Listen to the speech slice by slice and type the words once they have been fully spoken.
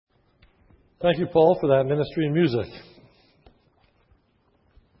Thank you, Paul, for that ministry and music.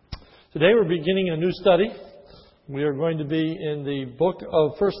 Today we're beginning a new study. We are going to be in the book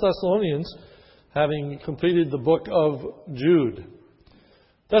of 1 Thessalonians, having completed the book of Jude.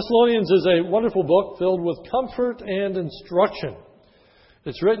 Thessalonians is a wonderful book filled with comfort and instruction.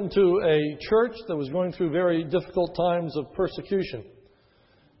 It's written to a church that was going through very difficult times of persecution.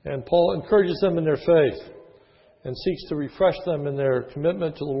 And Paul encourages them in their faith and seeks to refresh them in their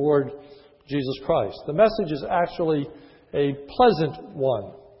commitment to the Lord Jesus Christ. The message is actually a pleasant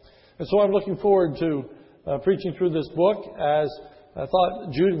one. And so I'm looking forward to preaching through this book, as I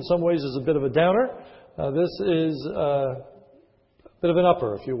thought Jude in some ways is a bit of a downer. This is a bit of an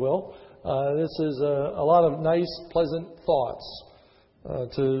upper, if you will. This is a lot of nice, pleasant thoughts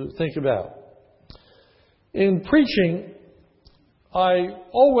to think about. In preaching, I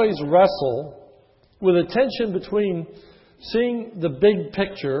always wrestle with a tension between seeing the big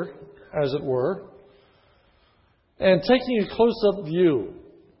picture, as it were, and taking a close-up view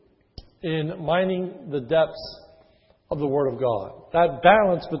in mining the depths of the Word of God. That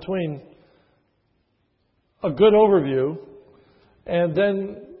balance between a good overview and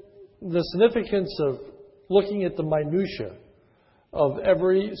then the significance of looking at the minutiae of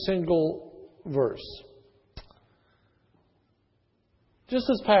every single verse. Just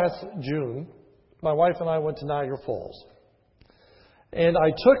this past June, my wife and I went to Niagara Falls. And I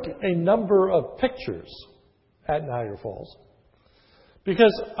took a number of pictures at Niagara Falls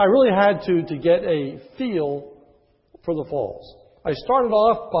because I really had to get a feel for the falls. I started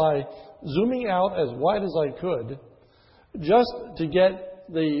off by zooming out as wide as I could just to get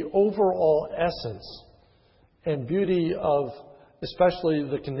the overall essence and beauty of especially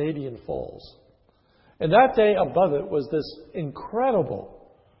the Canadian falls. And that day above it was this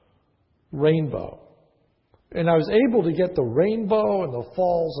incredible rainbow. And I was able to get the rainbow and the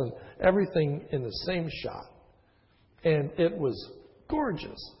falls and everything in the same shot. And it was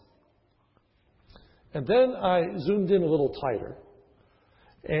gorgeous. And then I zoomed in a little tighter.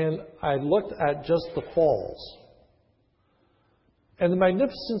 And I looked at just the falls. And the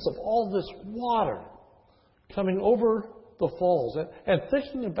magnificence of all this water coming over the falls. And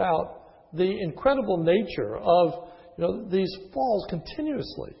thinking about the incredible nature of these falls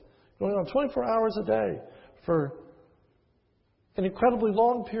continuously, going on 24 hours a day for an incredibly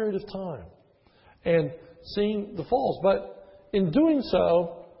long period of time, and seeing the falls. But in doing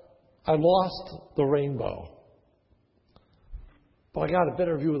so, I lost the rainbow. But I got a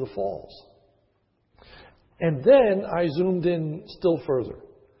better view of the falls. And then I zoomed in still further.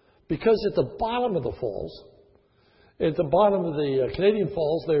 Because at the bottom of the falls, at the bottom of the Canadian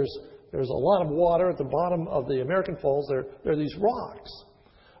falls, there's a lot of water. At the bottom of the American falls, there are these rocks.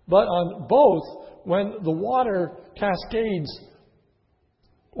 But on both, when the water cascades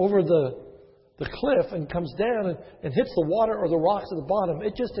over the cliff and comes down and hits the water or the rocks at the bottom,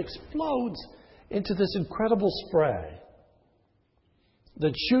 it just explodes into this incredible spray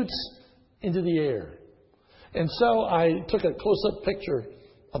that shoots into the air. And so I took a close-up picture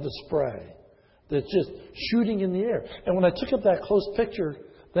of the spray that's just shooting in the air. And when I took up that close picture,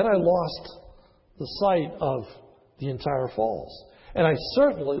 then I lost the sight of the entire falls. And I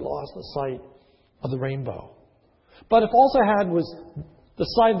certainly lost the sight of the rainbow. But if all I had was the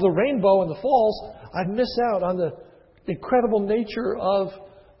sight of the rainbow and the falls, I'd miss out on the incredible nature of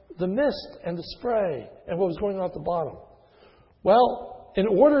the mist and the spray and what was going on at the bottom. Well, in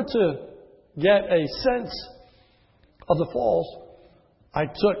order to get a sense of the falls, I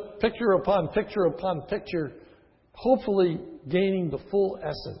took picture upon picture upon picture, hopefully gaining the full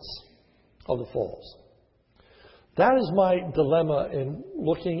essence of the falls. That is my dilemma in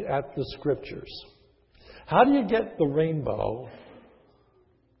looking at the Scriptures. How do you get the rainbow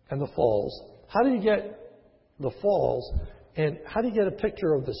and the falls? How do you get the falls? And how do you get a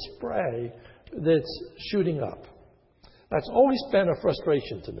picture of the spray that's shooting up? That's always been a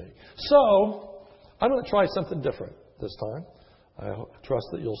frustration to me. So, I'm going to try something different this time. I trust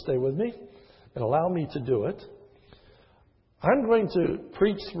that you'll stay with me and allow me to do it. I'm going to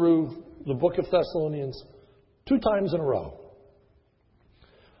preach through the book of Thessalonians 2 times in a row.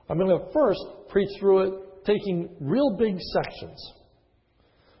 I'm going to first preach through it, taking real big sections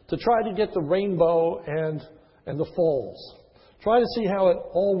to try to get the rainbow and the falls. Try to see how it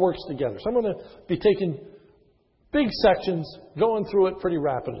all works together. So I'm going to be taking big sections, going through it pretty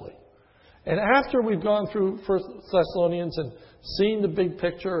rapidly. And after we've gone through 1 Thessalonians and seen the big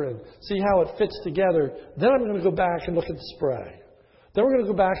picture and see how it fits together, then I'm going to go back and look at the spray. Then we're going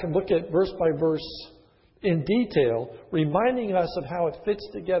to go back and look at verse by verse in detail, reminding us of how it fits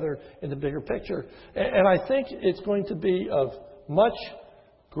together in the bigger picture. And I think it's going to be of much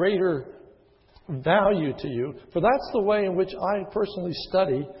greater value to you, for that's the way in which I personally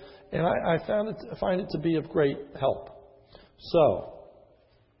study, and I find it to be of great help. So,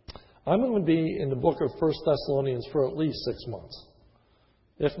 I'm going to be in the book of 1 Thessalonians for at least 6 months,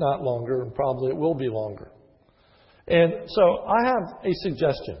 if not longer, and probably it will be longer. And so I have a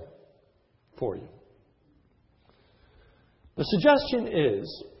suggestion for you. The suggestion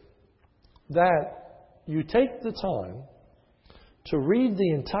is that you take the time to read the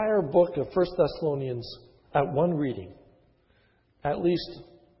entire book of 1 Thessalonians at one reading, at least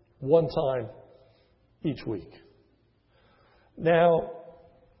one time each week. Now,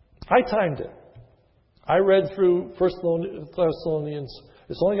 I timed it. I read through 1 Thessalonians.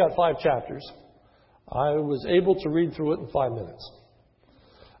 It's only got 5 chapters. I was able to read through it in 5 minutes.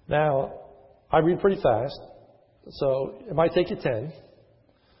 Now, I read pretty fast, so it might take you 10.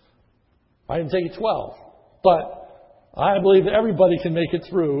 I didn't take you 12. But I believe that everybody can make it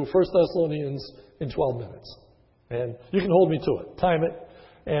through 1 Thessalonians in 12 minutes. And you can hold me to it. Time it.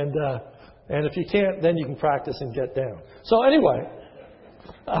 And if you can't, then you can practice and get down. So anyway,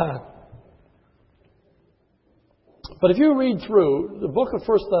 but if you read through the book of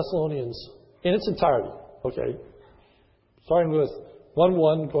 1 Thessalonians in its entirety, okay, starting with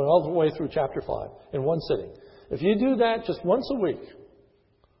 1:1, going all the way through chapter 5 in one sitting. If you do that just once a week,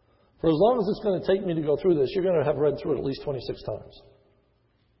 for as long as it's going to take me to go through this, you're going to have read through it at least 26 times.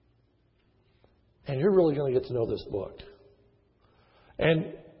 And you're really going to get to know this book.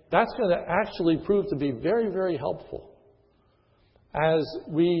 And that's going to actually prove to be very, very helpful as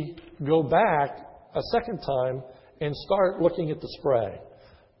we go back a second time and start looking at the spray.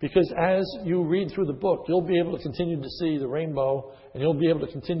 Because as you read through the book, you'll be able to continue to see the rainbow, and you'll be able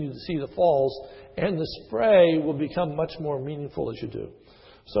to continue to see the falls, and the spray will become much more meaningful as you do.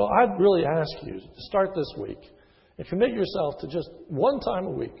 So I'd really ask you to start this week and commit yourself to just one time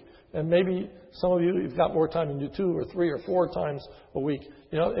a week. And maybe some of you've got more time and do 2 or 3 or 4 times a week.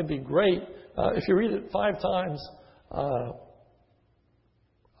 You know, it'd be great. If you read it 5 times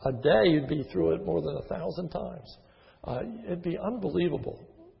a day, you'd be through it more than 1,000 times. It'd be unbelievable,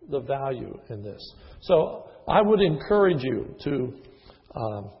 the value in this. So I would encourage you to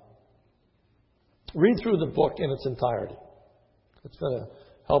read through the book in its entirety. It's going to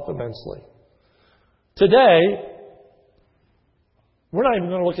help immensely. Today, we're not even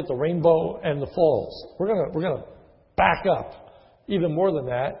going to look at the rainbow and the falls. We're going to back up even more than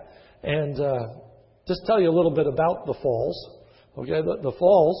that and just tell you a little bit about the falls. Okay, the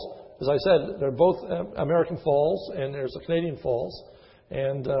falls, as I said, they're both American falls and there's a Canadian falls,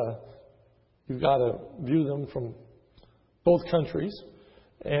 and you've got to view them from both countries,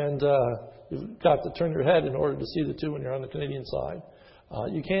 and you've got to turn your head in order to see the two when you're on the Canadian side.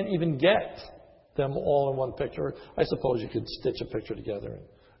 You can't even get them all in one picture. I suppose you could stitch a picture together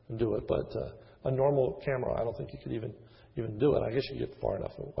and do it, but a normal camera, I don't think you could even do it. I guess you get far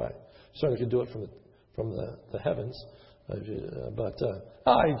enough away. Certainly could do it from the heavens, but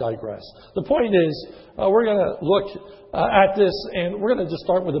I digress. The point is, we're going to look at this, and we're going to just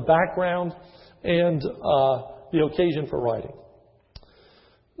start with the background and the occasion for writing.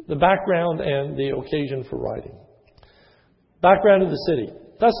 The background and the occasion for writing. Background of the city.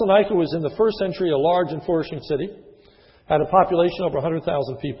 Thessalonica was in the first century a large and flourishing city, had a population of over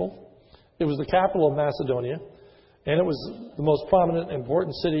 100,000 people. It was the capital of Macedonia, and it was the most prominent and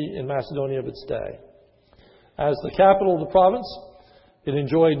important city in Macedonia of its day. As the capital of the province, it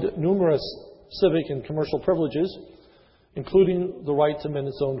enjoyed numerous civic and commercial privileges, including the right to mint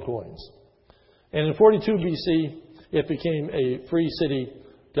its own coins. And in 42 BC, it became a free city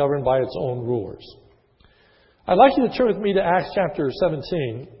governed by its own rulers. I'd like you to turn with me to Acts chapter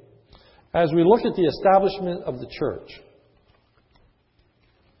 17 as we look at the establishment of the church.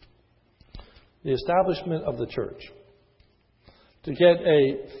 The establishment of the church. To get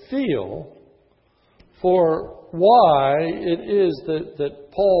a feel for why it is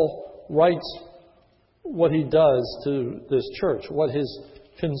that Paul writes what he does to this church, what his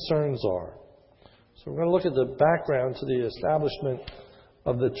concerns are. So we're going to look at the background to the establishment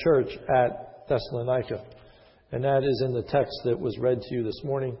of the church at Thessalonica. And that is in the text that was read to you this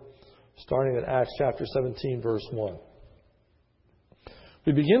morning, starting at Acts chapter 17, verse 1.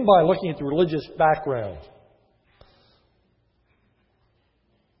 We begin by looking at the religious background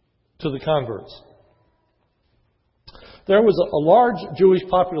to the converts. There was a large Jewish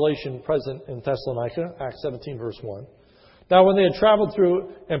population present in Thessalonica, Acts 17, verse 1. Now, when they had traveled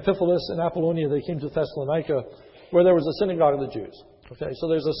through Amphipolis and Apollonia, they came to Thessalonica, where there was a synagogue of the Jews. Okay, so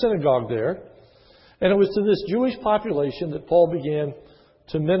there's a synagogue there. And it was to this Jewish population that Paul began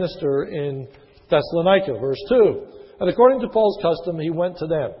to minister in Thessalonica. Verse 2. And according to Paul's custom, he went to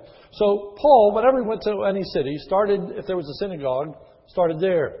them. So Paul, whenever he went to any city, started, if there was a synagogue, started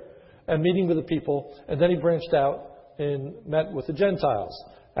there and meeting with the people. And then he branched out and met with the Gentiles,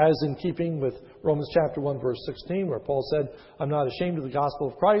 as in keeping with Romans chapter 1, verse 16, where Paul said, I'm not ashamed of the gospel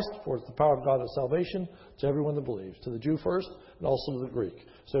of Christ, for it's the power of God of salvation to everyone that believes, to the Jew first and also to the Greek.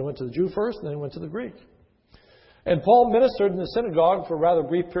 So he went to the Jew first and then he went to the Greek. And Paul ministered in the synagogue for a rather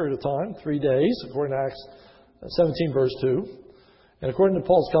brief period of time, 3 days, according to Acts 17, verse 2. And according to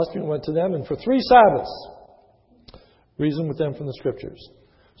Paul's custom, he went to them and for 3 Sabbaths reasoned with them from the Scriptures.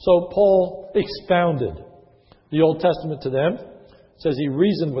 So Paul expounded the Old Testament to them. It says he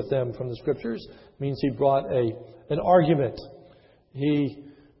reasoned with them from the Scriptures. It means he brought an argument. He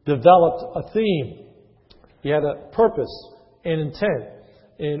developed a theme. He had a purpose and intent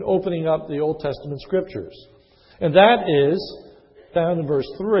in opening up the Old Testament Scriptures. And that is found in verse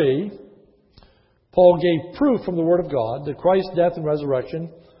 3. Paul gave proof from the Word of God that Christ's death and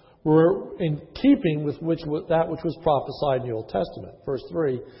resurrection were in keeping with that which was prophesied in the Old Testament. Verse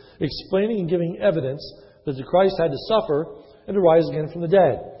 3, explaining and giving evidence that the Christ had to suffer and to rise again from the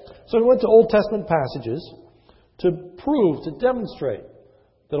dead. So we went to Old Testament passages to prove, to demonstrate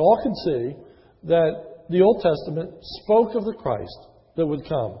that all can see that the Old Testament spoke of the Christ that would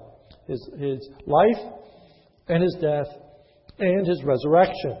come, his life and his death and his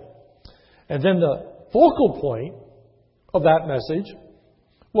resurrection. And then the focal point of that message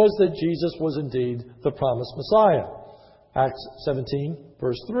was that Jesus was indeed the promised Messiah. Acts 17,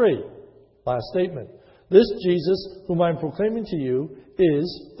 verse 3, last statement. This Jesus, whom I am proclaiming to you,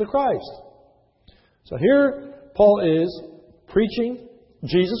 is the Christ. So here Paul is preaching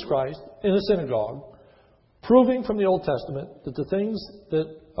Jesus Christ in a synagogue, proving from the Old Testament that the things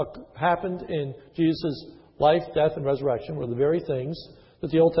that happened in Jesus' life, death, and resurrection were the very things that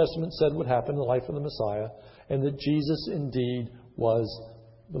the Old Testament said would happen in the life of the Messiah, and that Jesus indeed was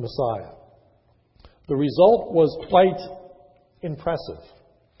the Messiah. The result was quite impressive.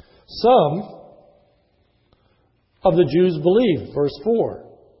 Some of the Jews believed, verse 4.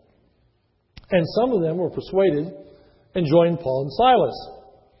 And some of them were persuaded and joined Paul and Silas.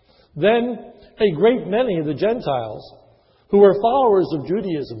 Then a great many of the Gentiles who were followers of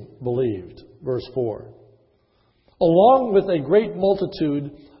Judaism believed, verse 4. Along with a great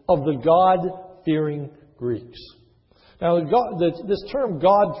multitude of the God-fearing Greeks. Now, this term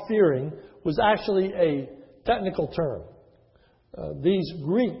God-fearing was actually a technical term. These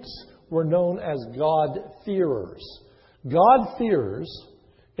Greeks were known as God-fearers. God-fearers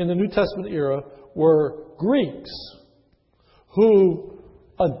in the New Testament era were Greeks who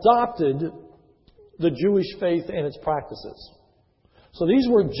adopted the Jewish faith and its practices. So these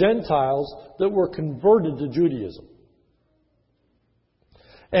were Gentiles that were converted to Judaism.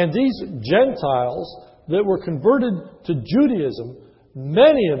 And these Gentiles that were converted to Judaism,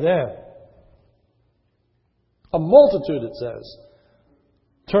 many of them, a multitude it says,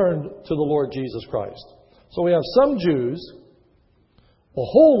 turned to the Lord Jesus Christ. So we have some Jews, a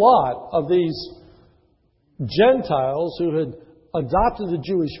whole lot of these Gentiles who had adopted the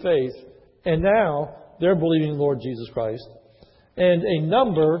Jewish faith, and now they're believing in the Lord Jesus Christ, and a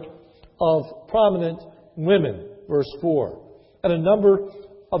number of prominent women, verse 4, and a number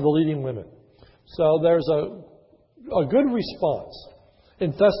of the leading women. So there's a good response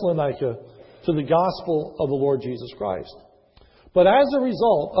in Thessalonica to the gospel of the Lord Jesus Christ. But as a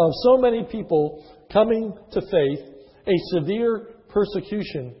result of so many people coming to faith, a severe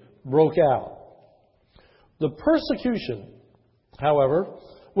persecution broke out. The persecution, however,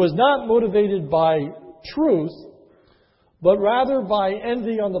 was not motivated by truth, but rather by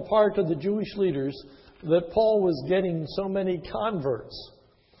envy on the part of the Jewish leaders that Paul was getting so many converts.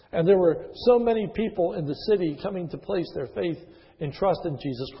 And there were so many people in the city coming to place their faith and trust in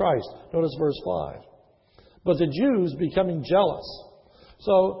Jesus Christ. Notice verse 5. But the Jews becoming jealous.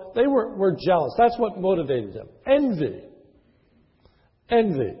 So they were jealous. That's what motivated them. Envy.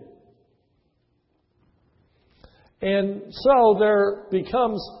 Envy. And so there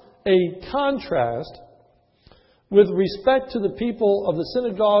becomes a contrast with respect to the people of the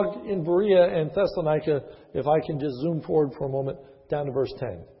synagogue in Berea and Thessalonica. If I can just zoom forward for a moment down to verse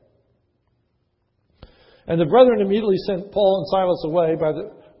 10. And the brethren immediately sent Paul and Silas away by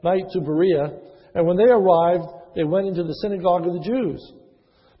the night to Berea. And when they arrived, they went into the synagogue of the Jews.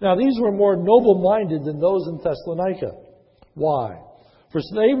 Now these were more noble-minded than those in Thessalonica. Why? For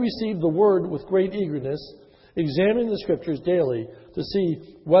they received the word with great eagerness, examining the Scriptures daily to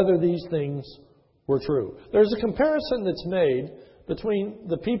see whether these things were true. There's a comparison that's made between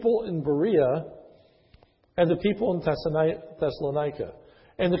the people in Berea and the people in Thessalonica.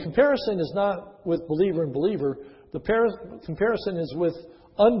 And the comparison is not with believer and believer, the comparison is with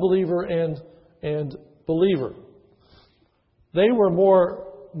unbeliever and believer. They were more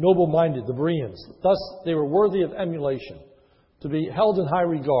noble-minded, the Bereans. Thus, they were worthy of emulation, to be held in high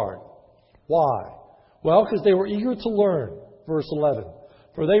regard. Why? Well, because they were eager to learn, verse 11.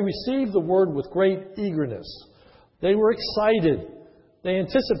 For they received the word with great eagerness. They were excited. They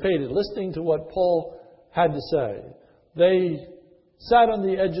anticipated listening to what Paul had to say. They sat on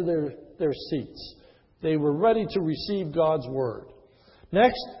the edge of their seats. They were ready to receive God's word.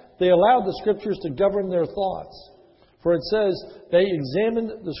 Next, they allowed the Scriptures to govern their thoughts. For it says they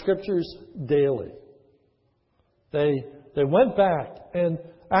examined the Scriptures daily. They went back, and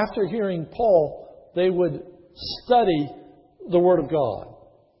after hearing Paul, they would study the Word of God.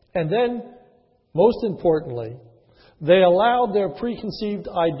 And then, most importantly, they allowed their preconceived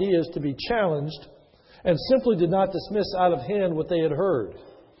ideas to be challenged and simply did not dismiss out of hand what they had heard.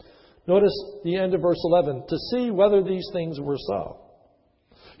 Notice the end of verse 11, to see whether these things were so.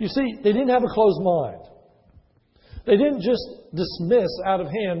 You see, they didn't have a closed mind. They didn't just dismiss out of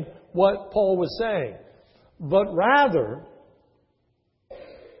hand what Paul was saying, but rather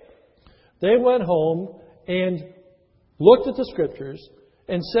they went home and looked at the Scriptures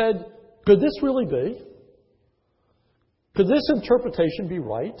and said, could this really be? Could this interpretation be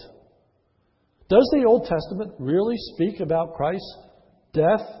right? Does the Old Testament really speak about Christ's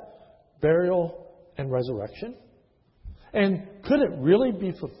death, burial, and resurrection? And could it really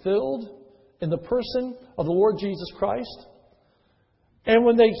be fulfilled in the person of the Lord Jesus Christ? And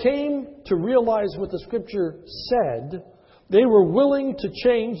when they came to realize what the Scripture said, they were willing to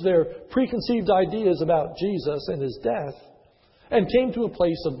change their preconceived ideas about Jesus and His death and came to a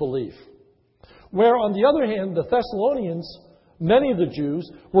place of belief. Where, on the other hand, the Thessalonians, many of the Jews,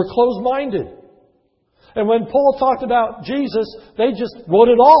 were closed-minded. And when Paul talked about Jesus, they just wrote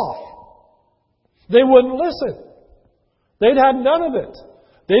it off. They wouldn't listen. They'd had none of it.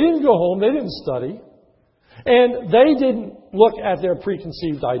 They didn't go home. They didn't study. And they didn't look at their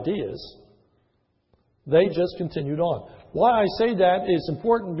preconceived ideas. They just continued on. Why I say that is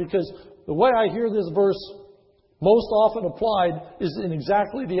important because the way I hear this verse most often applied is in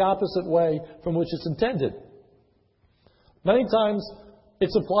exactly the opposite way from which it's intended. Many times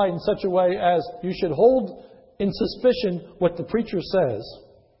it's applied in such a way as you should hold in suspicion what the preacher says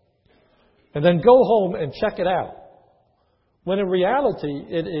and then go home and check it out. When in reality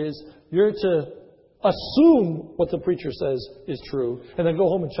it is you're to assume what the preacher says is true and then go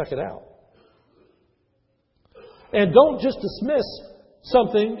home and check it out. And don't just dismiss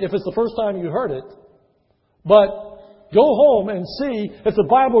something if it's the first time you heard it, but go home and see if the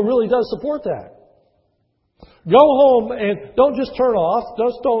Bible really does support that. Go home and don't just turn off.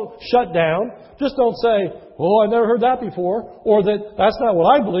 Just don't shut down. Just don't say, oh, I've never heard that before. Or that's not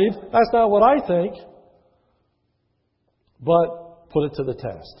what I believe. That's not what I think. But put it to the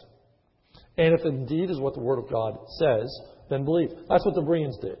test. And if it indeed is what the Word of God says, then believe. That's what the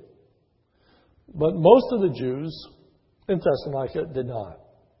Bereans did. But most of the Jews in Thessalonica did not.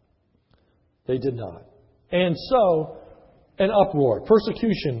 They did not. And so, an uproar,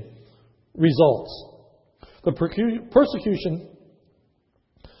 persecution results. The persecution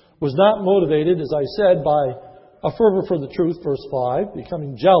was not motivated, as I said, by a fervor for the truth, verse 5,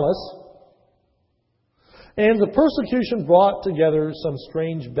 becoming jealous. And the persecution brought together some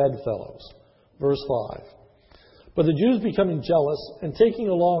strange bedfellows, verse 5. But the Jews becoming jealous and taking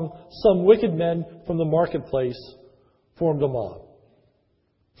along some wicked men from the marketplace formed a mob.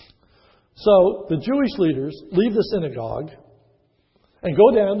 So the Jewish leaders leave the synagogue and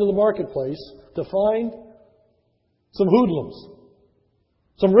go down to the marketplace to find some hoodlums,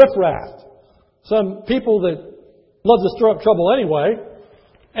 some riffraff, some people that love to stir up trouble anyway.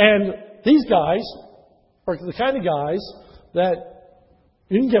 And these guys are the kind of guys that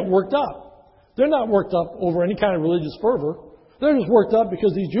you can get worked up. They're not worked up over any kind of religious fervor. They're just worked up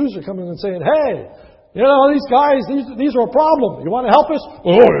because these Jews are coming and saying, hey, you know, these guys, these are a problem. You want to help us?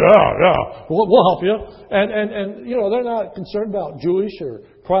 Oh, yeah. We'll help you. And you know, they're not concerned about Jewish or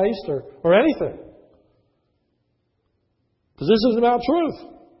Christ or anything. Because this isn't about truth.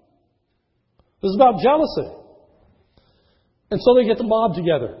 This is about jealousy. And so they get the mob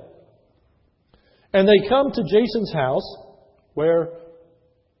together. And they come to Jason's house where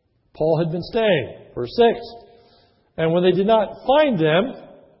Paul had been staying. Verse 6. And when they did not find them,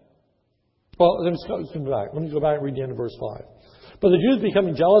 well, let me go back and read the end of verse 5. But the Jews,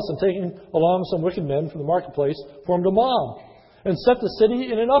 becoming jealous and taking along some wicked men from the marketplace, formed a mob and set the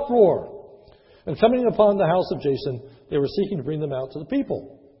city in an uproar. And coming upon the house of Jason, they were seeking to bring them out to the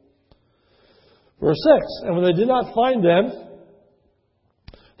people. Verse 6. And when they did not find them,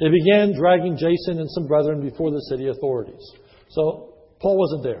 They began dragging Jason and some brethren before the city authorities. So Paul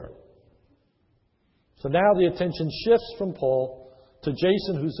wasn't there. So now the attention shifts from Paul to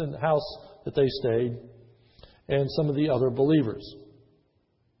Jason, who's in the house that they stayed, and some of the other believers.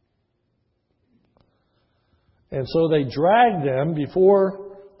 And so they dragged them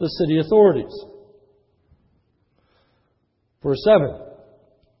before the city authorities. Verse 7.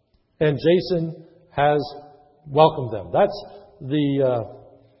 And Jason has welcomed them. That's the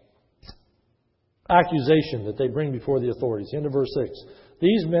accusation that they bring before the authorities. End of verse 6.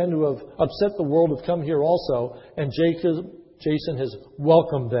 These men who have upset the world have come here also, and Jason has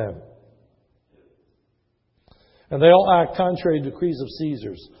welcomed them. And they all act contrary to the decrees of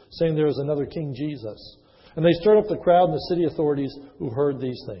Caesar's, saying there is another King Jesus. And they stirred up the crowd and the city authorities who heard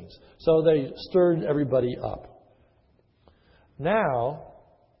these things. So they stirred everybody up. Now,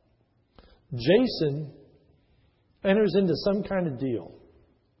 Jason enters into some kind of deal.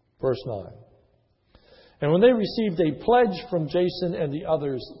 Verse 9. And when they received a pledge from Jason and the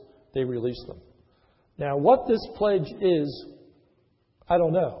others, they released them. Now, what this pledge is, I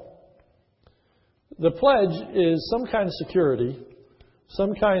don't know. The pledge is some kind of security,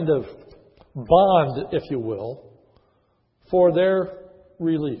 some kind of bond, if you will, for their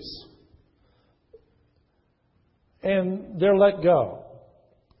release. And they're let go.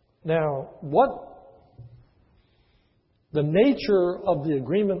 Now, what the nature of the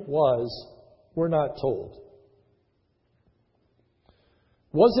agreement was, we're not told.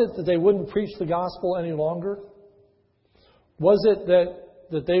 Was it that they wouldn't preach the gospel any longer? Was it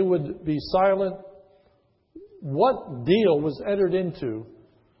that they would be silent? What deal was entered into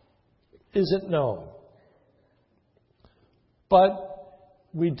isn't known. But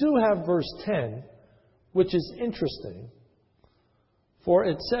we do have verse 10, which is interesting. For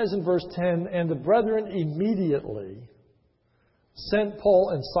it says in verse 10, and the brethren immediately sent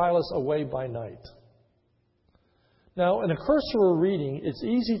Paul and Silas away by night. Now, in a cursory reading, it's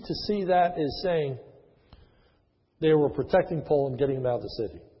easy to see that as saying they were protecting Paul and getting him out of the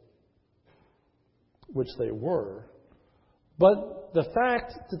city, which they were. But the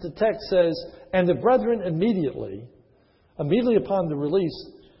fact that the text says, and the brethren immediately upon the release,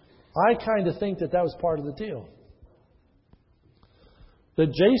 I kind of think that was part of the deal. That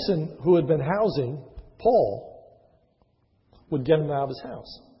Jason, who had been housing Paul, would get him out of his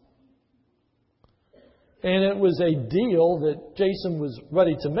house. And it was a deal that Jason was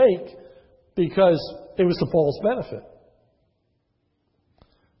ready to make because it was to Paul's benefit.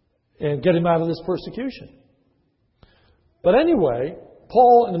 And get him out of this persecution. But anyway,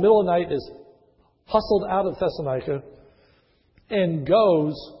 Paul in the middle of the night is hustled out of Thessalonica and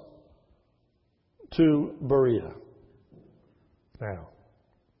goes to Berea. Now,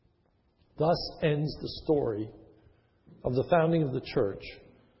 thus ends the story of the founding of the church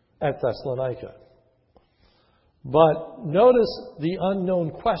at Thessalonica. But notice the unknown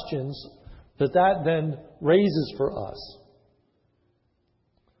questions that then raises for us.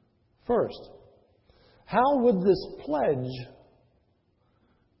 First, how would this pledge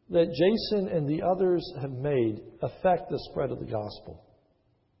that Jason and the others have made affect the spread of the gospel?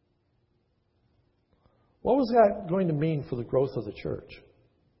 What was that going to mean for the growth of the church?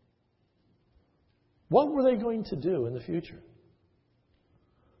 What were they going to do in the future?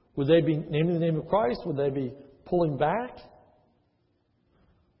 Would they be naming the name of Christ? Would they be pulling back?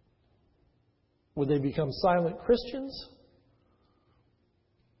 Would they become silent Christians?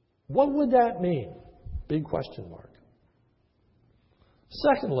 What would that mean? Big question mark.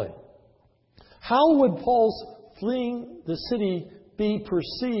 Secondly, how would Paul's fleeing the city be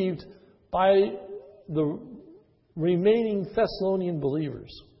perceived by the remaining Thessalonian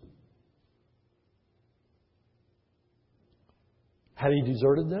believers? Had he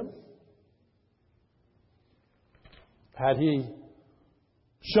deserted them? Had he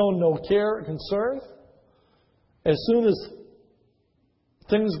shown no care or concern? As soon as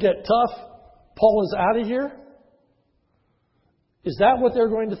things get tough, Paul is out of here? Is that what they're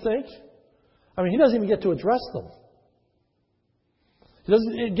going to think? I mean, he doesn't even get to address them. He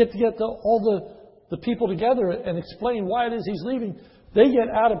doesn't get to all the people together and explain why it is he's leaving. They get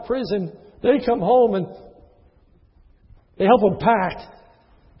out of prison, they come home, and they help him pack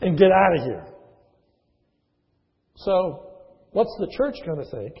and get out of here. So, what's the church going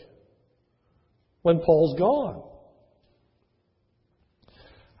to think when Paul's gone?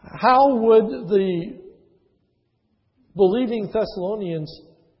 How would the believing Thessalonians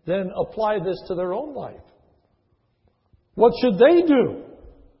then apply this to their own life? What should they do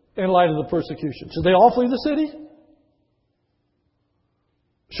in light of the persecution? Should they all flee the city?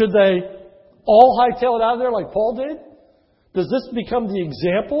 Should they all hightail it out of there like Paul did? Does this become the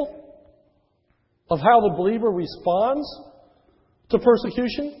example of how the believer responds to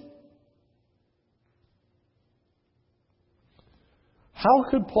persecution? How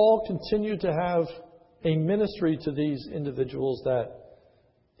could Paul continue to have a ministry to these individuals that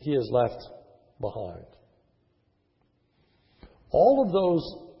he has left behind? All of those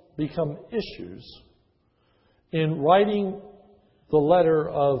become issues in writing the letter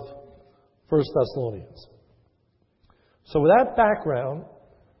of 1 Thessalonians. So with that background,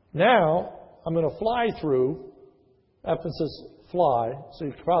 now I'm going to fly through, emphasis fly, so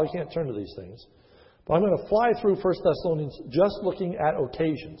you probably can't turn to these things, but I'm going to fly through 1 Thessalonians just looking at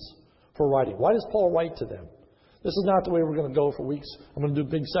occasions for writing. Why does Paul write to them? This is not the way we're going to go for weeks. I'm going to do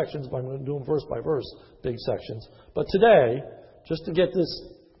big sections, but I'm going to do them verse by verse, big sections. But today, just to get this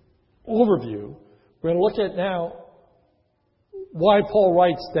overview, we're going to look at now why Paul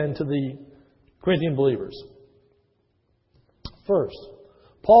writes then to the Corinthian believers. First,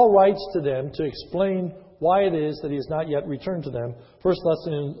 Paul writes to them to explain why it is that he has not yet returned to them. 1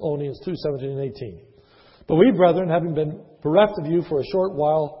 Thessalonians 2:17 and 18. But we, brethren, having been bereft of you for a short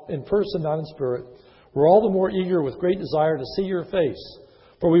while, in person, not in spirit, were all the more eager with great desire to see your face.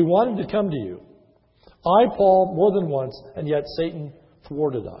 For we wanted to come to you. I, Paul, more than once, and yet Satan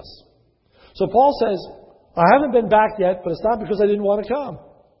thwarted us. So Paul says, I haven't been back yet, but it's not because I didn't want to come.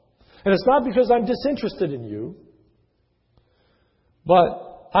 And it's not because I'm disinterested in you.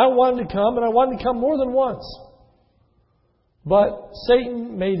 But I wanted to come, and I wanted to come more than once. But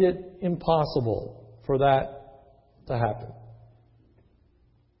Satan made it impossible for that to happen.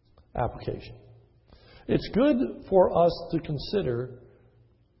 Application. It's good for us to consider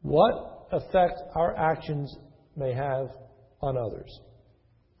what effect our actions may have on others.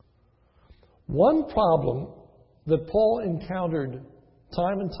 One problem that Paul encountered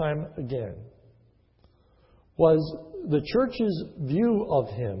time and time again was the church's view of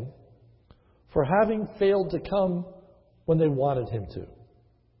him for having failed to come when they wanted him to.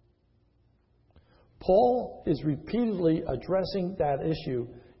 Paul is repeatedly addressing that issue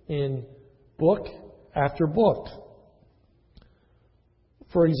in book after book.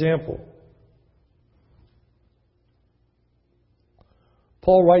 For example,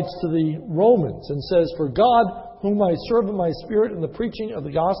 Paul writes to the Romans and says, For God, whom I serve in my spirit in the preaching of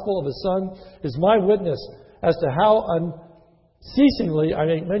the gospel of His Son, is my witness as to how unceasingly I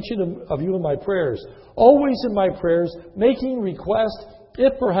make mention of you in my prayers, always in my prayers, making request,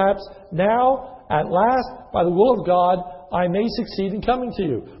 if perhaps now, at last, by the will of God, I may succeed in coming to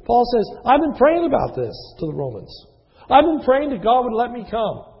you. Paul says, I've been praying about this to the Romans. I've been praying that God would let me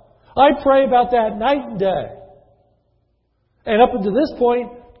come. I pray about that night and day. And up until this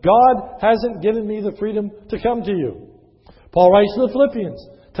point, God hasn't given me the freedom to come to you. Paul writes to the Philippians,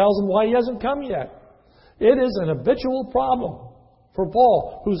 tells them why he hasn't come yet. It is an habitual problem for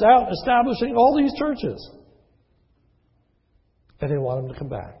Paul, who's out establishing all these churches. And they want him to come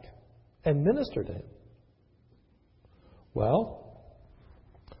back and minister to him. Well,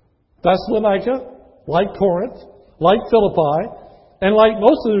 Thessalonica, like Corinth, like Philippi, and like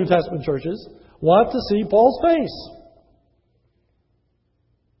most of the New Testament churches, want to see Paul's face.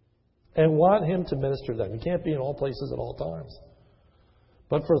 And want him to minister to them. He can't be in all places at all times.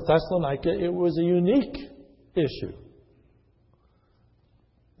 But for Thessalonica, it was a unique issue.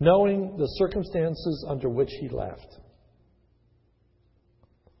 Knowing the circumstances under which he left.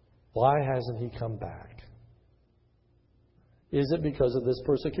 Why hasn't he come back? Is it because of this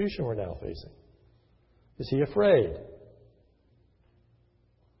persecution we're now facing? Is he afraid?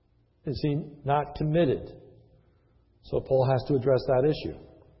 Is he not committed? So Paul has to address that issue.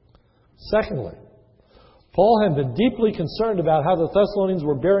 Secondly, Paul had been deeply concerned about how the Thessalonians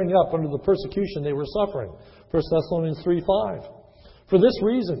were bearing up under the persecution they were suffering. 1 Thessalonians 3:5. For this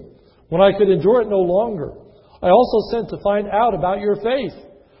reason, when I could endure it no longer, I also sent to find out about your faith,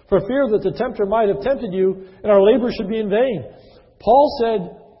 for fear that the tempter might have tempted you and our labor should be in vain. Paul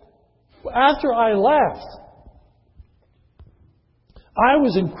said, after I left, I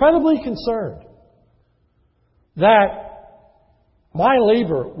was incredibly concerned that my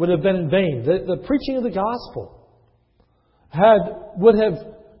labor would have been in vain. The preaching of the gospel would have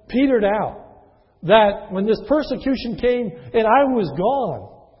petered out. That when this persecution came and I was gone,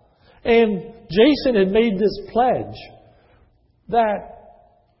 and Jason had made this pledge that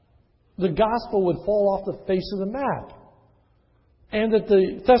the gospel would fall off the face of the map, and that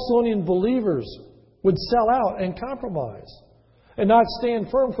the Thessalonian believers would sell out and compromise and not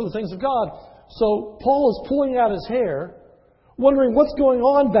stand firm for the things of God. So Paul is pulling out his hair, wondering what's going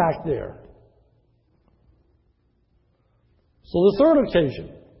on back there. So the third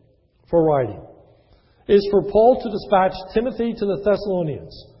occasion for writing is for Paul to dispatch Timothy to the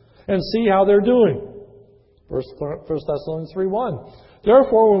Thessalonians and see how they're doing. 1 Thessalonians 3:1.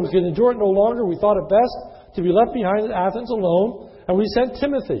 Therefore, when we could endure it no longer, we thought it best to be left behind at Athens alone, and we sent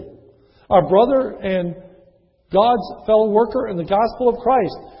Timothy, our brother and God's fellow worker in the gospel of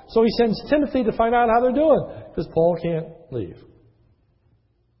Christ. So he sends Timothy to find out how they're doing, because Paul can't leave.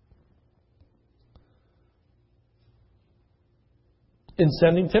 In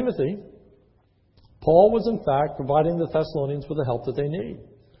sending Timothy, Paul was in fact providing the Thessalonians with the help that they need.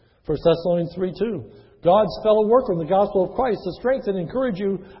 1 Thessalonians 3:2. God's fellow worker in the gospel of Christ to strengthen and encourage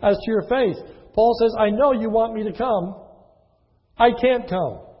you as to your faith. Paul says, I know you want me to come. I can't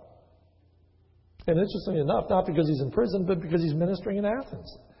come. And interestingly enough, not because he's in prison, but because he's ministering in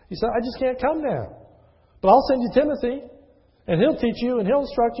Athens. He said, I just can't come now. But I'll send you Timothy, and he'll teach you, and he'll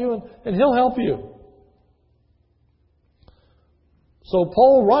instruct you, and he'll help you. So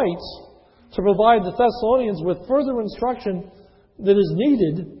Paul writes to provide the Thessalonians with further instruction that is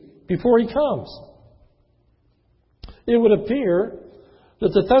needed before he comes. It would appear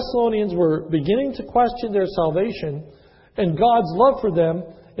that the Thessalonians were beginning to question their salvation and God's love for them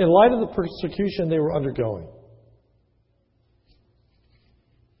in light of the persecution they were undergoing.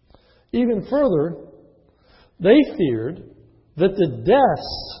 Even further, they feared that the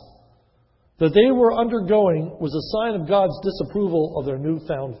deaths that they were undergoing was a sign of God's disapproval of their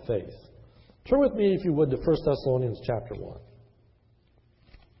newfound faith. Turn with me, if you would, to 1 Thessalonians chapter 1.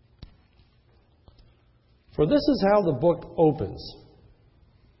 For this is how the book opens.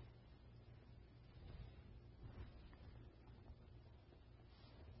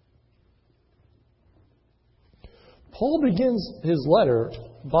 Paul begins his letter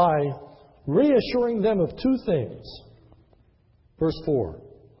by reassuring them of two things. Verse 4.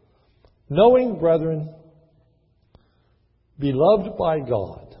 Knowing, brethren, beloved by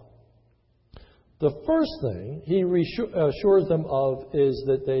God. The first thing he assures them of is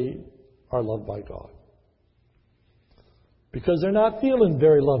that they are loved by God. Because they're not feeling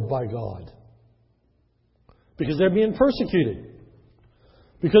very loved by God. Because they're being persecuted.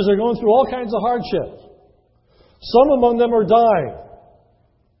 Because they're going through all kinds of hardships. Some among them are dying.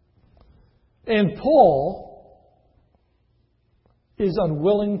 And Paul is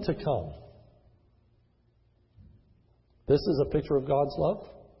unwilling to come. This is a picture of God's love.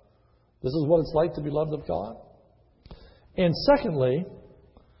 This is what it's like to be loved of God. And secondly,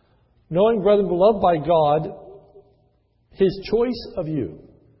 knowing, brethren, beloved by God, His choice of you,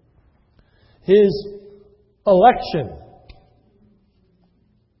 His election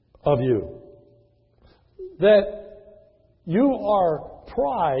of you, that you are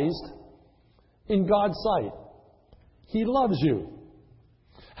prized in God's sight. He loves you.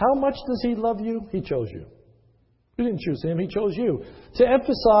 How much does He love you? He chose you. You didn't choose Him, He chose you. To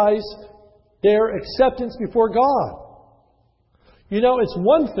emphasize their acceptance before God. You know, it's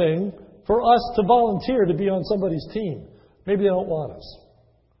one thing for us to volunteer to be on somebody's team. Maybe they don't want us.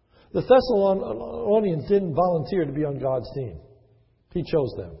 The Thessalonians didn't volunteer to be on God's team. He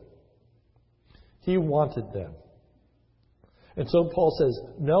chose them. He wanted them. And so Paul says,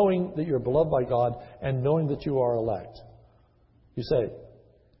 knowing that you're beloved by God and knowing that you are elect. You say,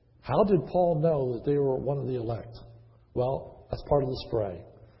 how did Paul know that they were one of the elect? Well, that's part of the spray.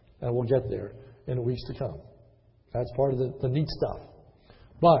 And we'll get there in the weeks to come. That's part of the neat stuff.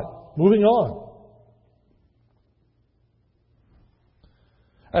 But, moving on.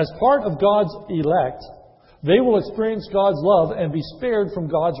 As part of God's elect, they will experience God's love and be spared from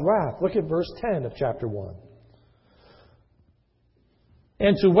God's wrath. Look at verse 10 of chapter 1.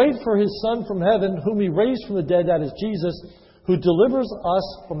 And to wait for His Son from heaven, whom He raised from the dead, that is Jesus, who delivers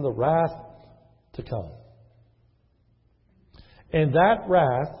us from the wrath to come. And that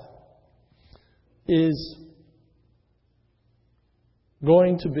wrath is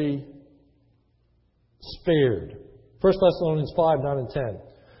going to be spared. 1 Thessalonians 5, 9 and 10.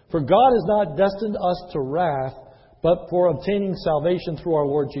 For God has not destined us to wrath, but for obtaining salvation through our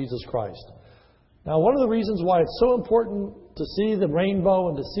Lord Jesus Christ. Now, one of the reasons why it's so important to see the rainbow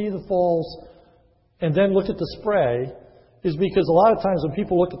and to see the falls and then look at the spray is because a lot of times when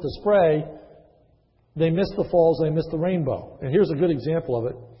people look at the spray, they miss the falls, they miss the rainbow. And here's a good example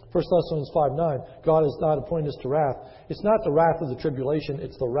of it. 1 Thessalonians 5:9, God has not appointed us to wrath. It's not the wrath of the tribulation,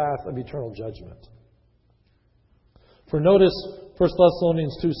 it's the wrath of eternal judgment. For notice 1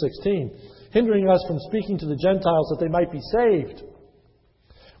 Thessalonians 2:16, hindering us from speaking to the Gentiles that they might be saved.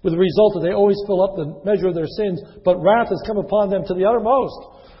 With the result that they always fill up the measure of their sins, but wrath has come upon them to the uttermost.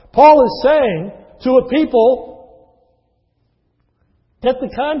 Paul is saying to a people, get the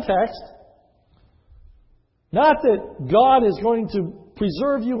context, not that God is going to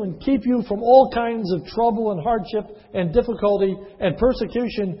preserve you and keep you from all kinds of trouble and hardship and difficulty and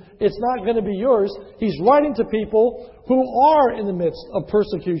persecution, it's not going to be yours. He's writing to people who are in the midst of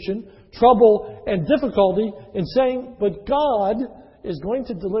persecution, trouble, and difficulty, and saying, but God is going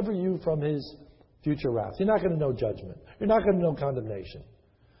to deliver you from His future wrath. You're not going to know judgment. You're not going to know condemnation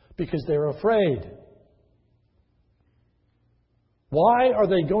because they're afraid. Why are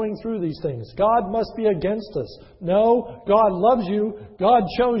they going through these things? God must be against us. No, God loves you. God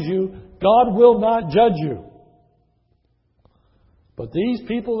chose you. God will not judge you. But these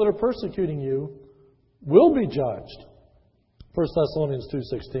people that are persecuting you will be judged. 1 Thessalonians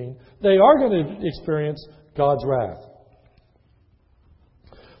 2:16. They are going to experience God's wrath.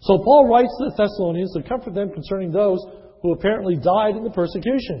 So Paul writes to the Thessalonians to comfort them concerning those who apparently died in the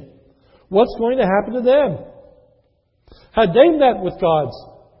persecution. What's going to happen to them? Had they met with God's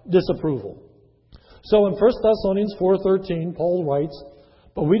disapproval? So in 1 Thessalonians 4:13, Paul writes,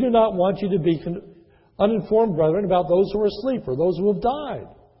 but we do not want you to be uninformed, brethren, about those who are asleep or those who have died.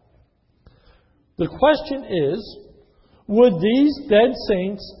 The question is, would these dead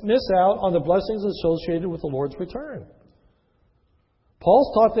saints miss out on the blessings associated with the Lord's return?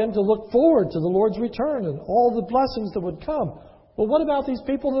 Paul's taught them to look forward to the Lord's return and all the blessings that would come. Well, what about these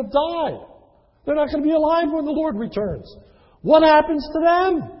people that have died? They're not going to be alive when the Lord returns. What happens to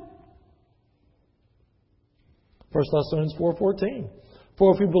them? 1 Thessalonians 4:14.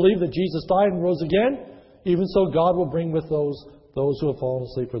 For if we believe that Jesus died and rose again, even so God will bring with those who have fallen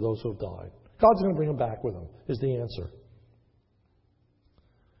asleep or those who have died. God's going to bring them back with Him, is the answer.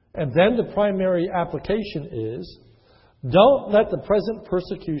 And then the primary application is, don't let the present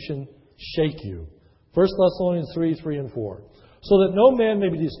persecution shake you. 1 Thessalonians 3 and 4. So that no man may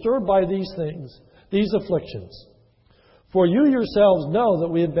be disturbed by these things, these afflictions. For you yourselves know that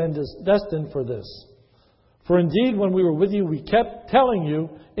we have been destined for this. For indeed, when we were with you, we kept telling you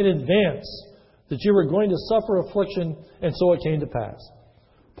in advance that you were going to suffer affliction, and so it came to pass.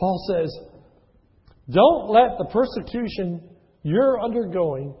 Paul says, don't let the persecution you're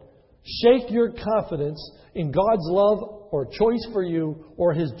undergoing shake your confidence in God's love or choice for you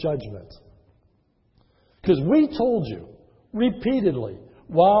or His judgment. Because we told you repeatedly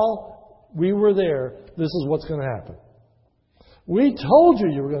while we were there, this is what's going to happen. We told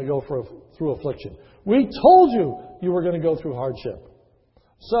you you were going to go through affliction. We told you you were going to go through hardship.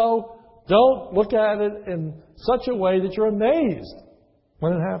 So don't look at it in such a way that you're amazed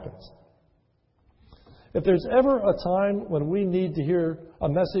when it happens. If there's ever a time when we need to hear a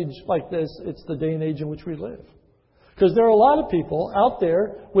message like this, it's the day and age in which we live. Because there are a lot of people out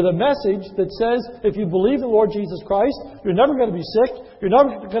there with a message that says, if you believe in the Lord Jesus Christ, you're never going to be sick, you're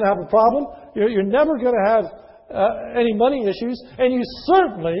never going to have a problem, you're never going to have any money issues, and you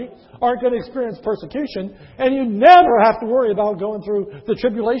certainly aren't going to experience persecution, and you never have to worry about going through the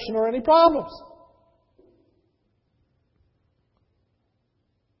tribulation or any problems.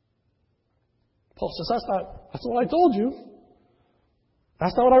 Paul says, that's not what I told you.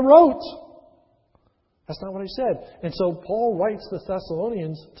 That's not what I wrote. That's not what I said. And so Paul writes the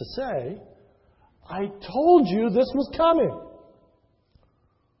Thessalonians to say, I told you this was coming.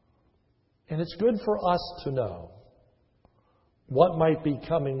 And it's good for us to know what might be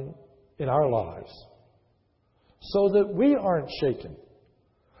coming in our lives so that we aren't shaken,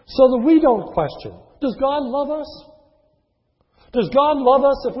 so that we don't question. Does God love us? Does God love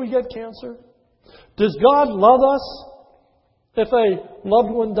us if we get cancer? Does God love us if a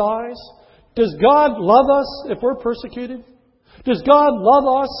loved one dies? Does God love us if we're persecuted? Does God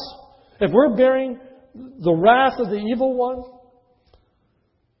love us if we're bearing the wrath of the evil one?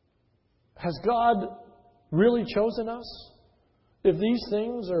 Has God really chosen us if these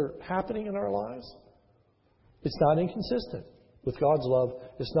things are happening in our lives? It's not inconsistent with God's love.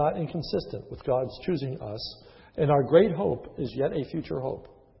 It's not inconsistent with God's choosing us. And our great hope is yet a future hope.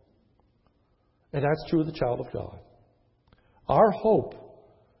 And that's true of the child of God. Our hope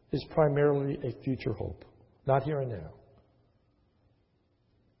is primarily a future hope, not here and now.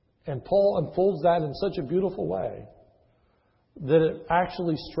 And Paul unfolds that in such a beautiful way that it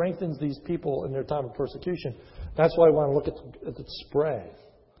actually strengthens these people in their time of persecution. That's why I want to look at the spray,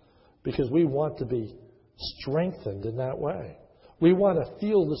 because we want to be strengthened in that way. We want to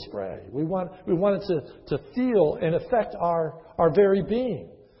feel the spray. We want it to feel and affect our very being,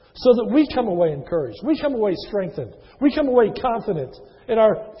 so that we come away encouraged. We come away strengthened. We come away confident in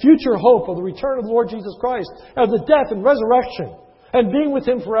our future hope of the return of the Lord Jesus Christ, of the death and resurrection, and being with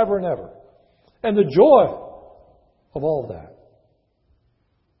Him forever and ever, and the joy of all of that.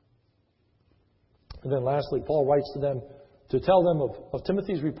 And then lastly, Paul writes to them to tell them of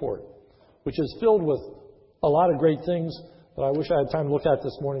Timothy's report, which is filled with a lot of great things that I wish I had time to look at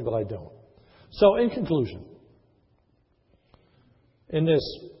this morning, but I don't. So, in conclusion, in this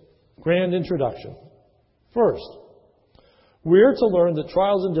grand introduction, first, we're to learn that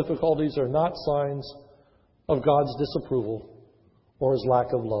trials and difficulties are not signs of God's disapproval or His lack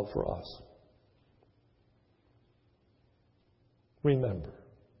of love for us. Remember,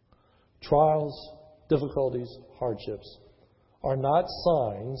 trials, difficulties, hardships are not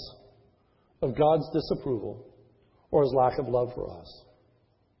signs of God's disapproval or His lack of love for us.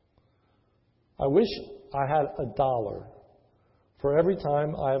 I wish I had $1 for every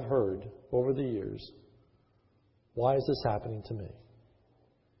time I have heard over the years, why is this happening to me?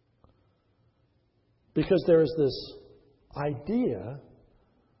 Because there is this idea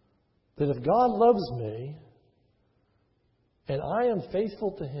that if God loves me and I am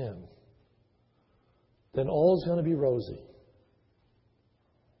faithful to Him, then all is going to be rosy.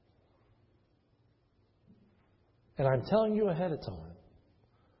 And I'm telling you ahead of time,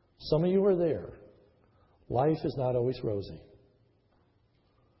 some of you are there. Life is not always rosy.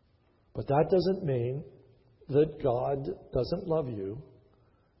 But that doesn't mean that God doesn't love you.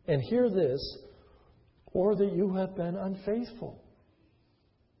 And hear this, or that you have been unfaithful.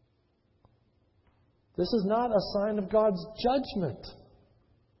 This is not a sign of God's judgment.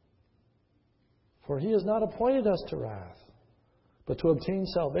 For He has not appointed us to wrath, but to obtain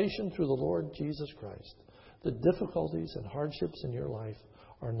salvation through the Lord Jesus Christ. The difficulties and hardships in your life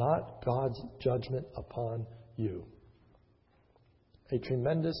are not God's judgment upon you. A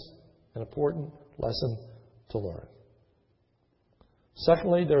tremendous and important lesson to learn.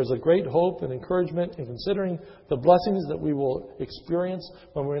 Secondly, there is a great hope and encouragement in considering the blessings that we will experience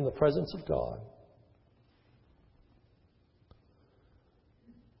when we're in the presence of God.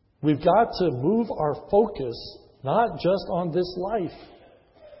 We've got to move our focus not just on this life,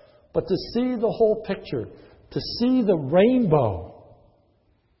 but to see the whole picture, to see the rainbow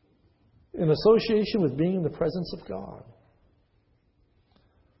in association with being in the presence of God.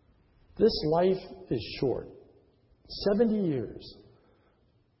 This life is short, 70 years,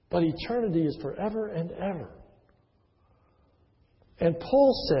 but eternity is forever and ever. And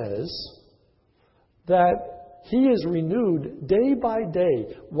Paul says that he is renewed day by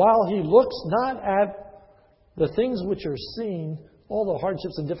day while he looks not at the things which are seen, all the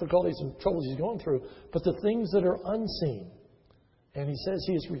hardships and difficulties and troubles he's going through, but the things that are unseen. And he says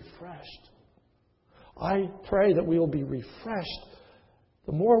he is refreshed. I pray that we will be refreshed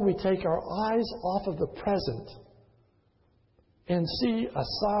the more we take our eyes off of the present and see a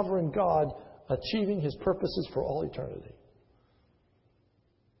sovereign God achieving His purposes for all eternity.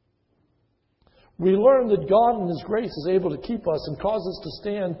 We learn that God in His grace is able to keep us and cause us to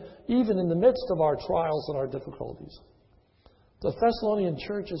stand even in the midst of our trials and our difficulties. The Thessalonian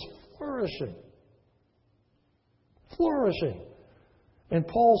church is flourishing. Flourishing. And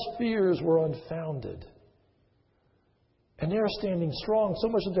Paul's fears were unfounded. And they're standing strong. So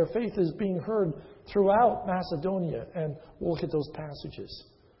much of their faith is being heard throughout Macedonia. And we'll look at those passages.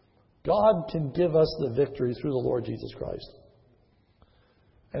 God can give us the victory through the Lord Jesus Christ.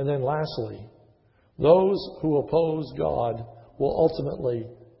 And then lastly, those who oppose God will ultimately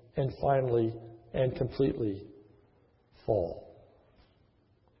and finally and completely fall.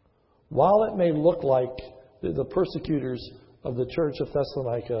 While it may look like the persecutors of the church of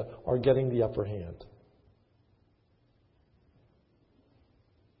Thessalonica are getting the upper hand,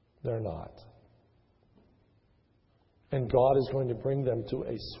 they're not. And God is going to bring them to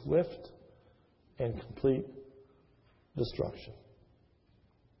a swift and complete destruction.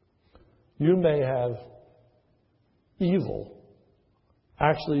 You may have evil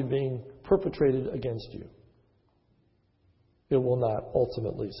actually being perpetrated against you. It will not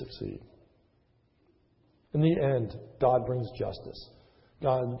ultimately succeed. In the end, God brings justice.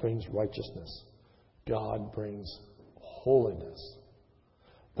 God brings righteousness. God brings holiness.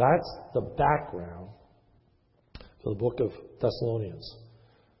 That's the background to the book of Thessalonians.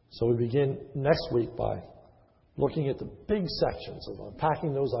 So we begin next week by looking at the big sections of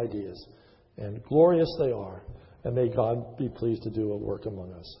unpacking those ideas. And glorious they are. And may God be pleased to do a work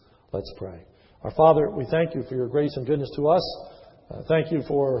among us. Let's pray. Our Father, we thank You for Your grace and goodness to us. Thank You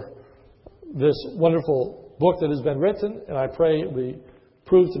for this wonderful book that has been written. And I pray it will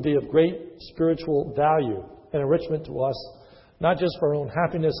prove to be of great spiritual value and enrichment to us. Not just for our own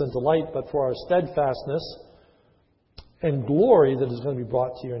happiness and delight, but for our steadfastness and glory that is going to be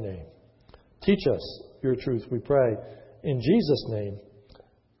brought to Your name. Teach us Your truth, we pray. In Jesus' name,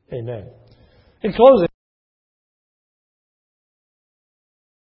 amen. In closing,